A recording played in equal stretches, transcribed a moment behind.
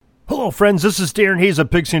Hello, friends. This is Darren Hayes of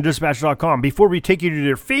PigskinDispatch.com. Before we take you to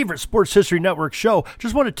your favorite Sports History Network show,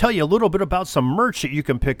 just want to tell you a little bit about some merch that you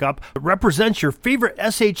can pick up that represents your favorite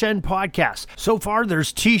SHN podcast. So far,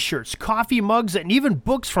 there's t-shirts, coffee mugs, and even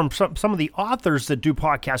books from some of the authors that do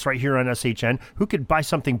podcasts right here on SHN. Who could buy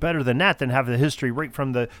something better than that, than have the history right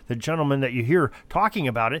from the gentleman that you hear talking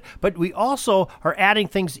about it? But we also are adding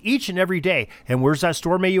things each and every day. And where's that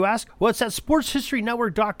store, may you ask? Well, it's at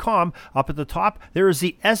SportsHistoryNetwork.com. Up at the top, there is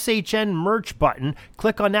the SHN merch button.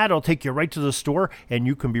 Click on that. It'll take you right to the store, and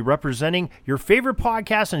you can be representing your favorite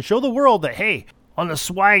podcast and show the world that, hey, on the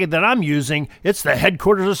swag that I'm using, it's the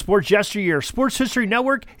headquarters of sports yesteryear, Sports History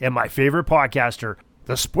Network, and my favorite podcaster,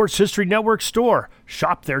 the Sports History Network store.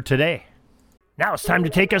 Shop there today. Now it's time to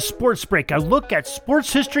take a sports break, a look at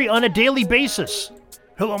sports history on a daily basis.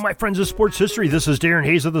 Hello, my friends of sports history. This is Darren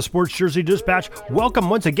Hayes of the Sports Jersey Dispatch. Welcome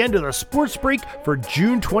once again to the sports break for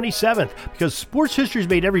June 27th, because sports history is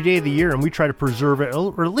made every day of the year, and we try to preserve it,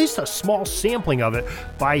 or at least a small sampling of it,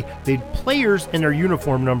 by the players and their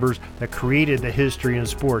uniform numbers that created the history in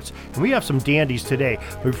sports. And we have some dandies today.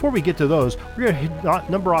 But before we get to those, we're going to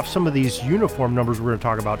number off some of these uniform numbers we're going to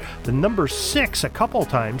talk about. The number 6 a couple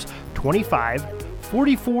times, 25,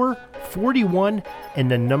 44, 41,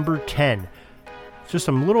 and the number 10. Just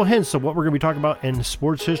some little hints of what we're going to be talking about in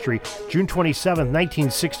sports history. June 27,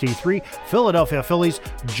 1963, Philadelphia Phillies,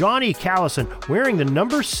 Johnny Callison wearing the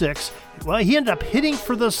number 6. Well, he ended up hitting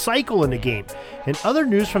for the cycle in the game. In other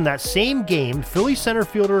news from that same game, Philly center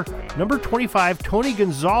fielder number 25, Tony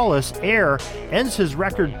Gonzalez, ends his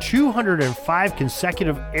record 205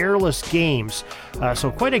 consecutive airless games.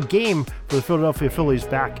 So quite a game for the Philadelphia Phillies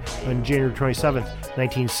back on January 27,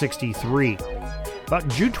 1963. About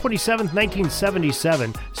June 27,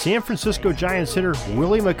 1977, San Francisco Giants hitter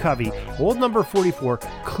Willie McCovey, old number 44,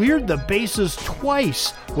 cleared the bases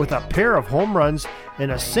twice with a pair of home runs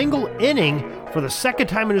in a single inning for the second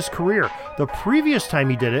time in his career. The previous time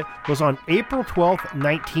he did it was on April 12,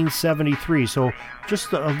 1973, so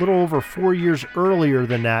just a little over 4 years earlier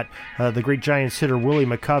than that. The great Giants hitter Willie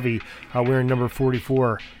McCovey, wearing number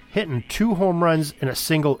 44, hitting 2 home runs in a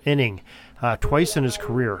single inning, twice in his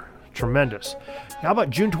career. Tremendous. How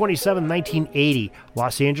about June 27, 1980,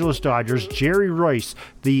 Los Angeles Dodgers, Jerry Royce,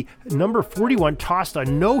 the number 41, tossed a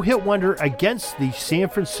no-hit wonder against the San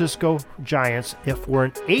Francisco Giants for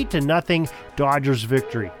an 8-0 Dodgers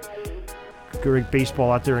victory. Great baseball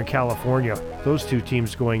out there in California. Those two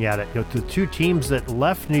teams going at it. The two teams that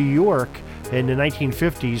left New York in the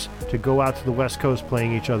 1950s to go out to the West Coast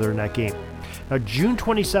playing each other in that game. Now, June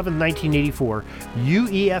 27, 1984,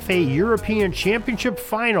 UEFA European Championship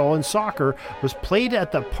Final in soccer was played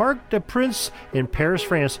at the Parc des Princes in Paris,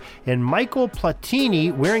 France, and Michael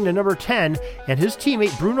Platini, wearing the number 10, and his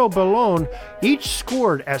teammate Bruno Bellone each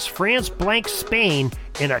scored as France blanked Spain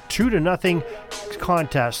in a 2-0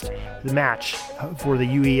 contest match for the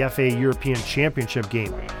UEFA European Championship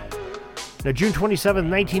game. Now, June 27,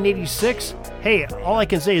 1986, hey, all I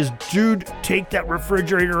can say is, dude, take that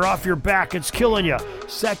refrigerator off your back. It's killing you.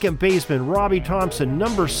 Second baseman Robbie Thompson,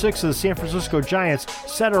 number 6 of the San Francisco Giants,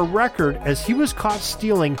 set a record as he was caught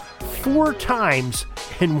stealing 4 times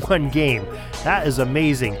in one game. That is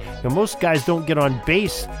amazing. Now, most guys don't get on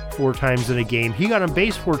base 4 times in a game. He got on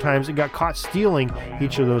base 4 times and got caught stealing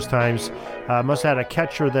each of those times. Must have had a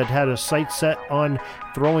catcher that had a sight set on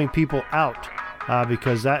throwing people out.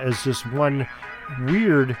 Because that is just one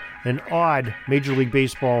weird and odd Major League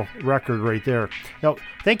Baseball record right there. Now,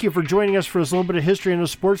 thank you for joining us for this little bit of history in the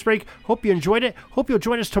sports break. Hope you enjoyed it. Hope you'll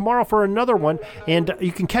join us tomorrow for another one. And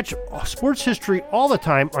you can catch sports history all the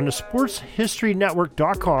time on the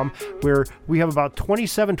SportsHistoryNetwork.com, where we have about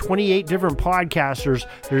 27, 28 different podcasters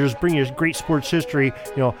that are just bringing us great sports history,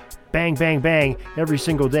 bang, bang, bang, every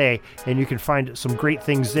single day. And you can find some great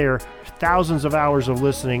things there. Thousands of hours of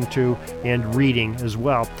listening to and reading as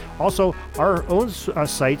well. Also, our own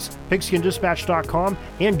sites, PigskinDispatch.com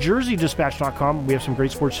and JerseyDispatch.com. We have some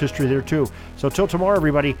great sports history there too. So till tomorrow,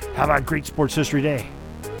 everybody, have a great sports history day.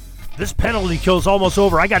 This penalty kill is almost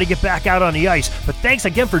over. I got to get back out on the ice. But thanks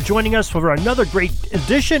again for joining us for another great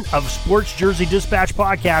edition of Sports Jersey Dispatch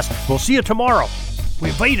Podcast. We'll see you tomorrow. We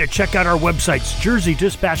invite you to check out our websites,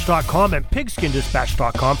 JerseyDispatch.com and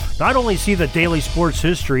PigskinDispatch.com. Not only see the daily sports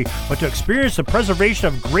history, but to experience the preservation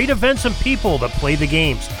of great events and people that play the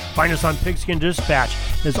games. Find us on Pigskin Dispatch.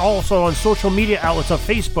 It's also on social media outlets of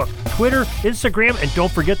Facebook, Twitter, Instagram, and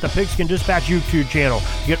don't forget the Pigskin Dispatch YouTube channel.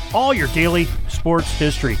 You get all your daily sports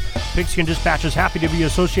history. Pigskin Dispatch is happy to be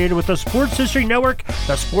associated with the Sports History Network,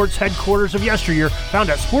 the sports headquarters of yesteryear, found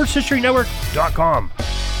at SportsHistoryNetwork.com.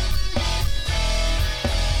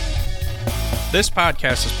 This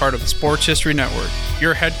podcast is part of the Sports History Network.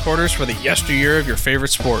 your headquarters for the yesteryear of your favorite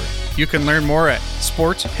sport. You can learn more at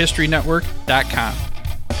sportshistorynetwork.com.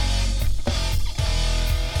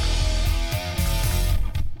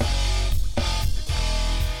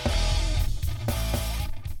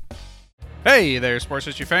 Hey there, sports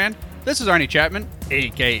history fan. This is Arnie Chapman,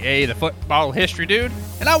 aka the Football History Dude,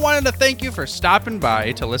 and I wanted to thank you for stopping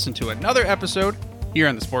by to listen to another episode here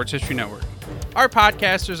on the Sports History Network. Our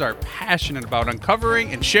podcasters are passionate about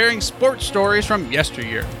uncovering and sharing sports stories from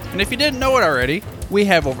yesteryear. And if you didn't know it already, we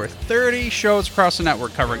have over 30 shows across the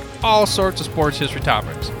network covering all sorts of sports history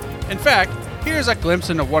topics. In fact, here's a glimpse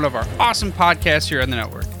into one of our awesome podcasts here on the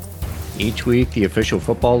network. Each week, the official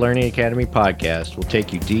Football Learning Academy podcast will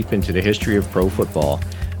take you deep into the history of pro football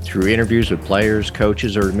through interviews with players,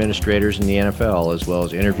 coaches, or administrators in the NFL, as well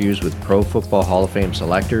as interviews with Pro Football Hall of Fame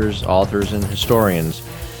selectors, authors, and historians.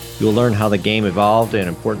 You'll learn how the game evolved and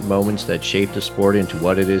important moments that shaped the sport into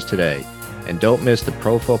what it is today. And don't miss the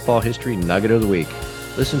Pro Football History Nugget of the Week.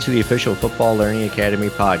 Listen to the official Football Learning Academy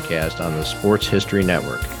podcast on the Sports History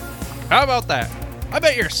Network. How about that? I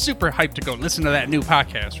bet you're super hyped to go listen to that new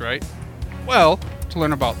podcast, right? Well, to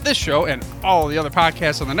learn about this show and all the other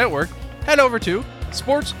podcasts on the network, head over to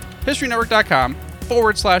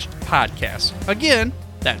sportshistorynetwork.com/podcast. Again,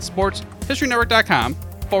 that's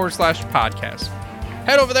sportshistorynetwork.com/podcast.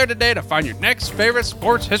 Head over there today to find your next favorite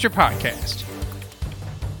sports history podcast.